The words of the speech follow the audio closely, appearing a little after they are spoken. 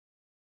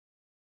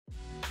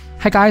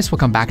Hi guys,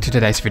 welcome back to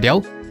today's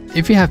video.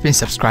 If you have been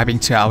subscribing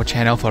to our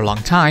channel for a long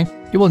time,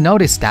 you will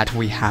notice that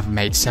we have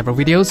made several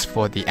videos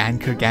for the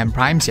Anker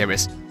GaNPrime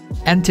series.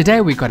 And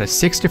today we got a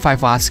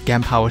 65 watts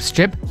GaN power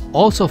strip,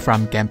 also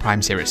from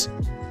GaNPrime series.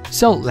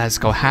 So let's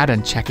go ahead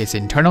and check its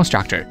internal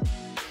structure.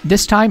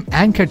 This time,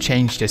 Anker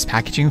changed its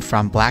packaging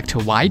from black to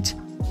white,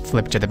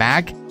 flipped to the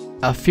back.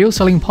 A few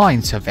selling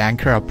points of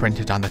Anker are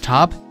printed on the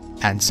top,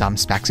 and some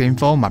specs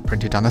info are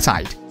printed on the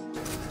side.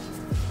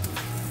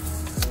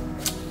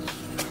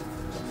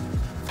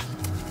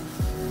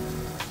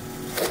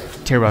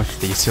 Tear off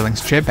the sealing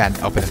strip and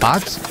open the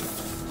box.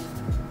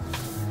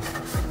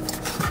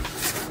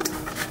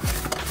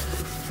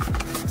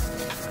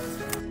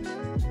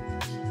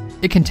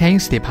 It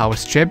contains the power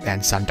strip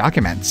and some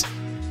documents.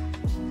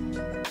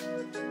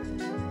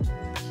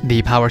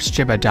 The power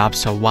strip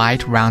adopts a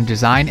wide, round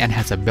design and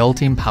has a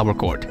built-in power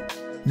cord.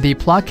 The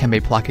plug can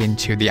be plugged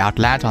into the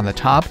outlet on the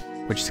top,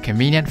 which is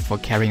convenient for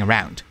carrying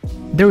around.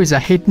 There is a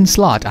hidden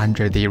slot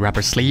under the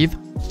rubber sleeve,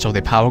 so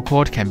the power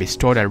cord can be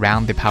stored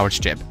around the power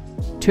strip.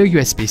 2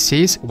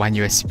 USB-Cs, 1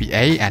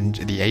 USB-A, and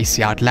the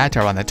AC outlet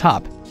are on the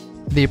top.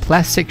 The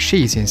plastic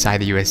sheets inside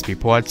the USB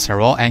ports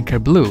are all Anker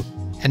blue.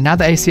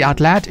 Another AC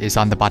outlet is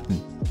on the bottom.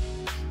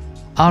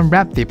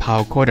 Unwrap the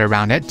power cord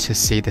around it to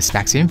see the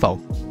specs info.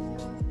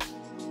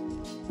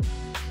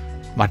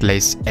 Model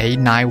is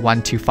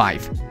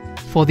A9125.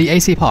 For the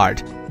AC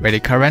part,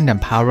 rated current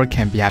and power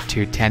can be up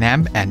to 10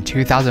 amp and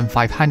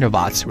 2500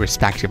 watts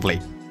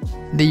respectively.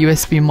 The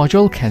USB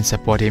module can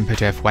support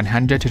input of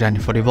 100 to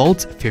 240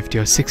 volts, 50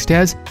 or 60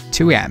 Hz,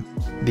 2 amp.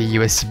 The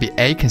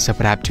USB-A can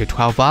support up to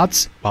 12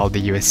 watts, while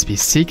the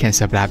USB-C can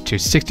support up to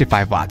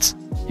 65 watts.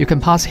 You can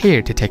pause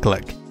here to take a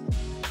look.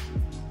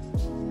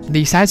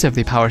 The size of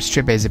the power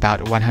strip is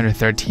about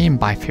 113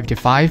 by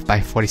 55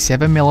 by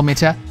 47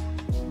 mm.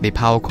 The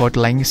power cord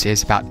length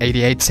is about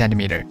 88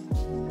 cm.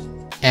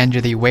 And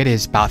the weight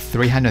is about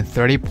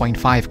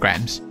 330.5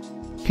 grams.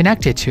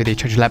 Connected to the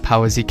ChargerLab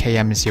Power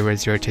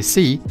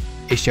ZKM002C,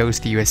 it shows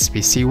the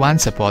USB-C one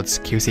supports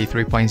QC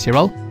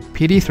 3.0,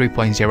 PD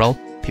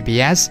 3.0,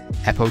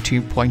 PPS, Apple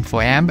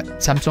 2.4 amp,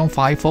 Samsung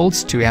 5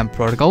 volts 2 amp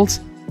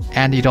protocols,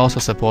 and it also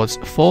supports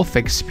 4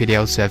 fixed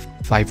PDLs of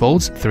 5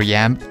 volts 3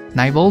 amp,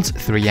 9 volts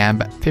 3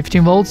 amp,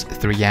 15 volts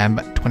 3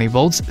 amp, 20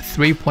 volts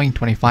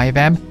 3.25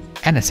 amp,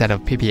 and a set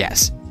of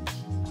PPS.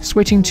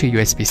 Switching to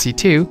USB-C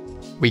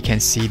 2, we can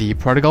see the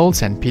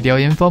protocols and PDL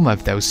info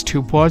of those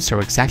two ports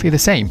are exactly the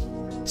same.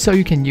 So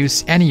you can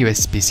use any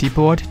USB-C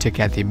port to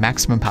get the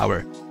maximum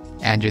power.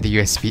 And the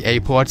USB-A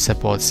port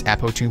supports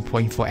Apple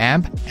 2.4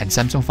 amp and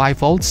Samsung 5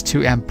 volts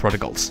 2 amp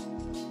protocols.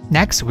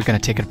 Next, we're going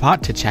to take it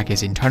apart to check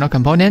its internal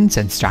components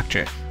and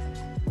structure.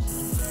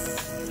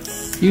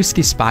 Use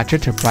the spatula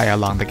to pry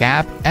along the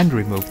gap and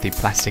remove the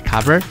plastic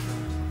cover.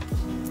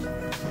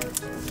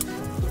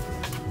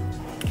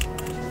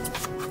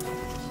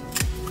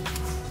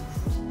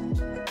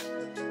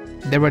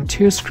 There are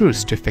 2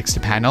 screws to fix the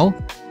panel.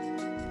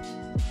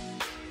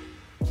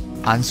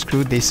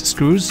 Unscrew these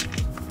screws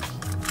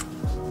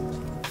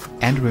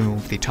and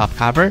remove the top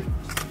cover.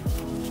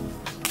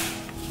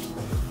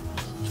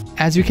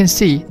 As you can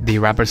see, the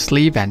rubber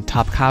sleeve and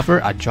top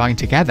cover are joined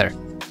together.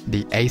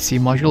 The AC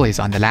module is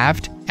on the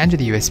left and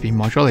the USB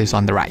module is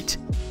on the right.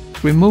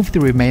 Remove the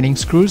remaining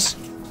screws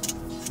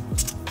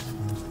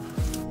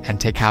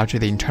and take out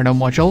the internal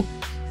module.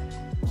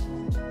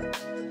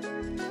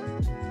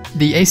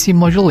 The AC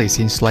module is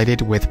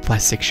insulated with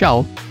plastic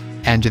shell,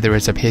 and there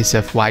is a piece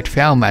of white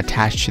film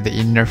attached to the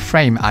inner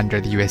frame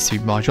under the USB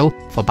module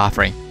for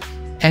buffering.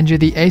 And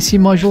the AC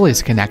module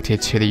is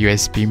connected to the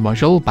USB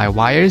module by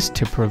wires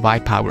to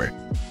provide power.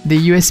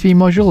 The USB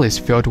module is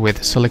filled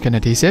with silicone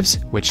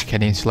adhesives, which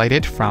can insulate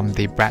it from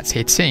the brass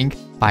heatsink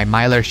by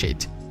Mylar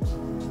sheet.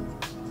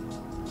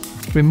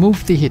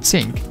 Remove the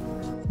heatsink.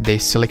 The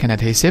silicone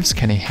adhesives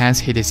can enhance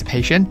heat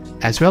dissipation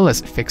as well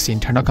as fix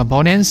internal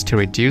components to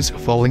reduce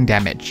falling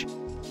damage.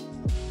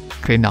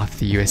 Clean off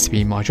the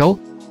USB module.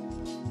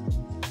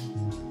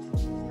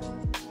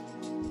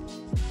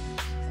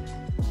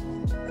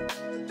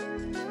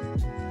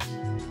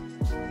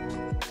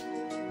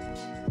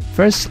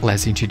 First,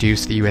 let's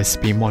introduce the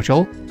USB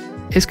module.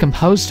 It's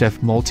composed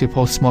of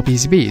multiple small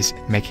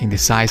PCBs, making the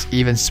size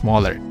even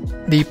smaller.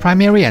 The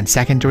primary and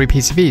secondary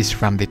PCBs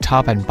from the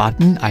top and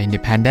bottom are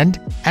independent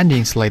and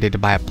insulated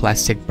by a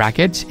plastic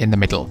bracket in the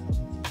middle.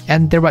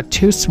 And there are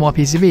 2 small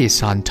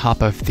PCBs on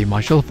top of the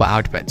module for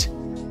output.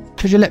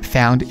 ChargerLab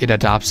found it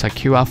adopts a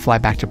QR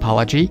flyback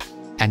topology,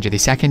 and the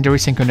secondary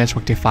Synchronous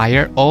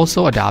rectifier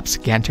also adopts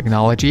GaN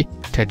technology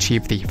to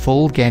achieve the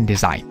full GaN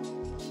design.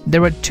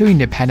 There are 2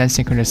 independent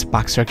synchronous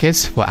box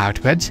circuits for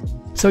output,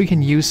 so you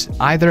can use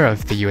either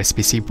of the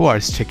USB-C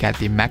ports to get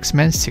the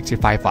maximum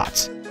 65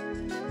 watts.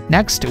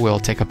 Next, we'll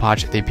take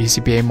apart the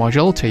PCBA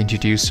module to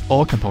introduce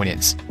all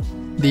components.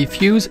 The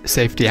fuse,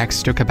 safety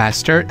X2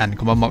 capacitor, and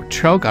common mode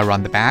choke are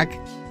on the back.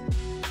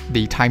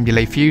 The time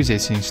delay fuse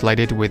is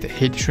insulated with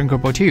heat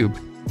shrinkable tube,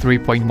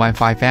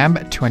 3.15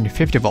 amp,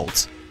 250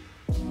 volts.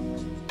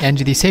 And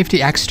the safety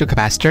X2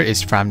 capacitor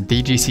is from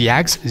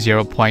DGCX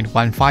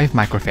 0.15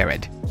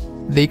 microfarad.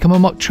 The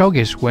common mode choke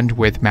is wound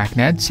with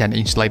magnets and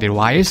insulated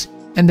wires,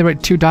 and there are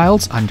 2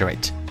 diodes under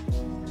it.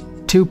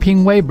 2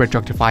 Pingwei bridge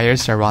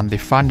rectifiers are on the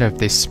front of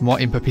this small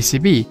input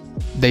PCB.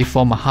 They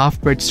form a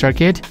half-bridge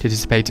circuit to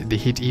dissipate the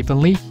heat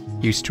evenly,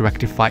 used to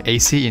rectify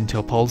AC into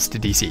a pulsed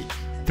DC,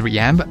 3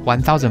 amp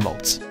 1000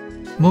 volts.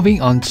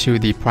 Moving on to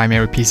the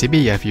primary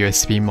PCB of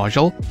USB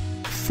module,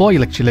 4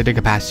 electrolytic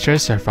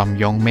capacitors are from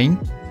Yongming.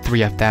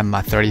 3 of them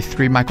are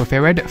 33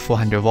 microfarad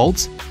 400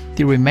 volts.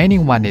 The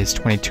remaining one is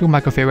 22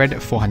 microfarad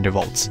 400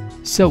 volts,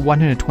 so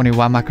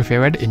 121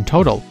 microfarad in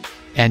total.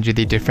 And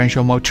the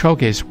differential mode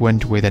choke is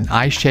wound with an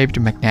eye-shaped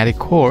magnetic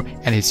core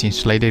and is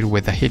insulated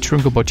with a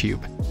heat-shrinkable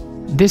tube.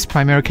 This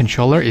primary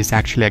controller is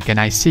actually a GaN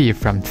IC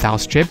from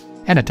Southchip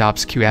and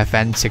adopts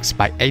QFN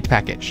 6x8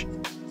 package.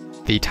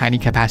 The tiny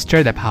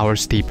capacitor that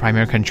powers the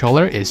primary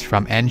controller is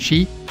from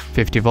AiSHi,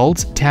 50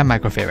 volts, 10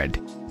 microfarad.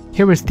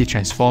 Here is the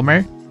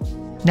transformer.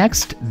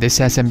 Next, this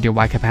SMD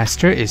Y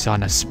capacitor is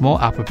on a small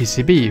output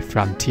PCB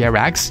from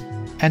TRX.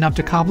 An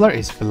optocoupler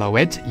is below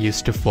it,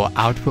 used for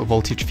output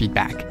voltage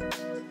feedback.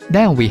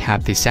 Then we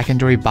have the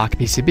secondary buck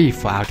PCB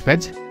for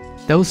output.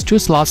 Those 2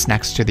 slots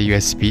next to the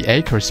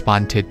USB-A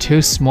correspond to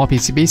 2 small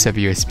PCBs of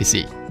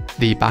USB-C.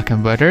 The buck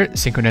converter,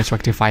 Synchronous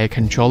rectifier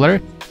controller,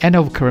 and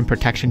a current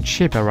protection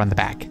chip are on the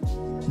back.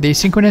 The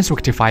Synchronous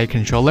rectifier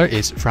controller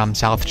is from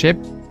Southchip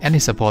and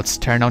it supports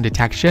turn-on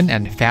detection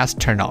and fast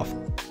turn-off.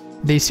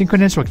 The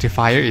Synchronous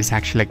rectifier is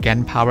actually a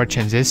GaN power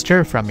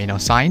transistor from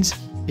Innoscience.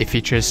 It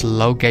features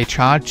low gate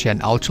charge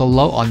and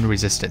ultra-low on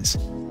resistance,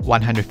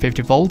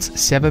 150 volts,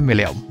 7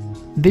 milliohm.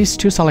 These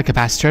 2 solid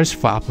capacitors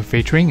for output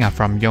filtering are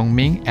from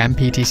Yongming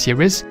MPT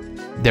series.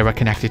 They were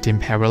connected in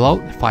parallel,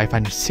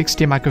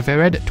 560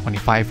 microfarad,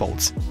 25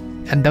 volts.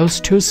 And those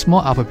 2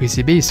 small output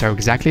PCBs are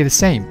exactly the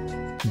same.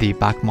 The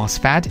buck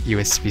MOSFET,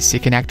 USB-C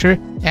connector,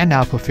 and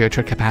output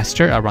filter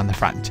capacitor are on the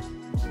front.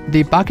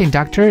 The buck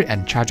inductor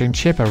and charging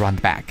chip are on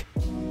the back.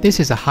 This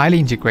is a highly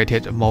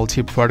integrated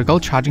multi-protocol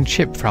charging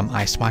chip from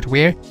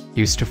Ismartware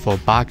used for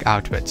buck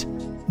output.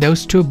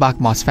 Those 2 buck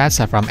MOSFETs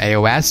are from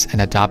AOS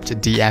and adopt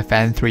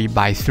DFN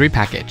 3x3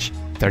 package,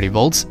 30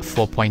 volts,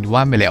 4.1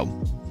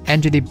 milliohm.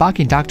 And the buck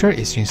inductor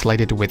is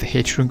insulated with a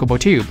heat-shrinkable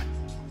tube.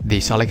 The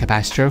solid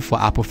capacitor for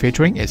output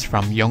filtering is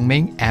from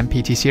Yongming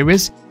MPT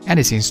series and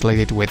is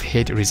insulated with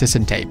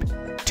heat-resistant tape,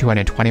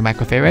 220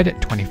 microfarad,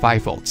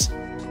 25 volts.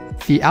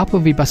 The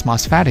output VBUS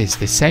MOSFET is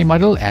the same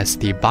model as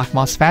the buck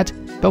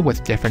MOSFET, but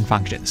with different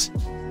functions.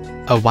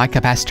 A Y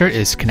capacitor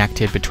is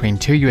connected between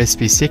 2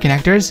 USB-C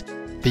connectors.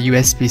 The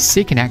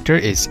USB-C connector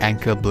is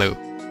Anker blue.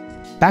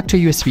 Back to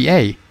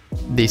USB-A.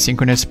 The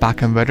synchronous buck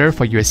converter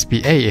for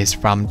USB-A is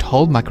from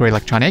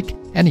Microelectronic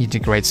and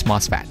integrates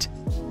MOSFET.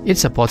 It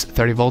supports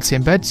 30 volts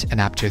input and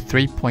up to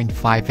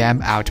 3.5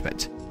 amp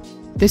output.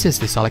 This is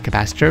the solid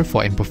capacitor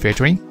for input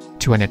filtering,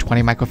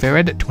 220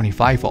 microfarad,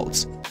 25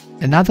 volts.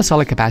 Another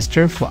solid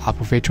capacitor for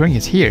output filtering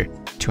is here,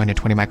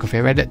 220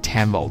 microfarad,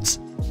 10 volts.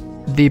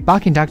 The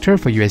buck inductor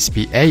for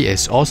USB-A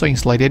is also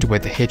insulated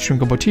with a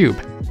heat-shrinkable tube.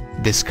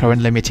 This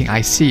current-limiting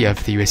IC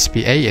of the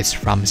USB-A is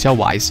from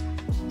Zellwise.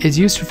 It's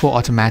used for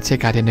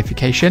automatic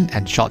identification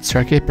and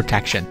short-circuit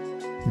protection.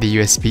 The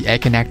USB-A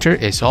connector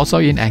is also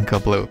in Anker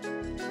blue.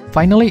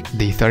 Finally,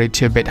 the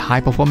 32-bit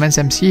high-performance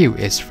MCU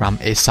is from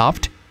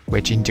AiSHi,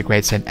 which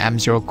integrates an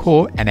M0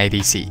 core and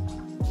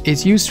ADC.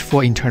 It's used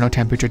for internal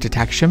temperature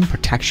detection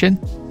protection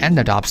and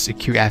adopts a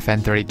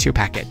QFN32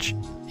 package.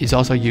 It's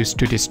also used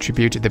to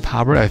distribute the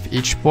power of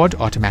each board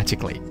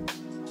automatically.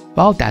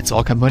 Well, that's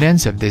all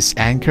components of this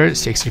Anker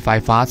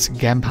 65W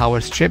GaN power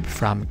strip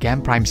from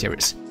GaNPrime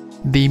series.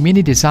 The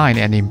mini design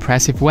and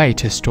impressive way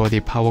to store the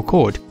power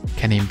cord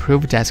can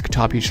improve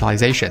desktop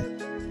utilization.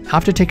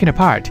 After taking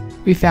apart,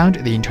 we found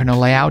the internal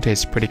layout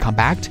is pretty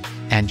compact,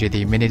 and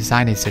the mini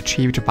design is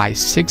achieved by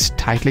 6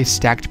 tightly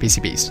stacked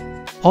PCBs.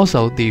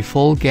 Also, the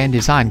full GaN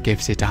design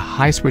gives it a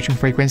high switching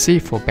frequency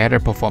for better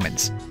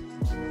performance.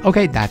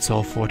 Okay, that's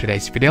all for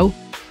today's video.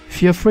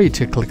 Feel free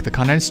to click the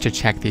comments to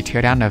check the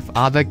teardown of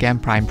other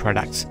GaNPrime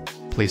products.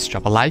 Please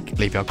drop a like,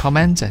 leave your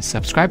comments, and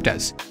subscribe to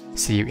us.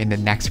 See you in the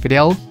next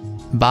video.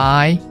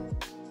 Bye!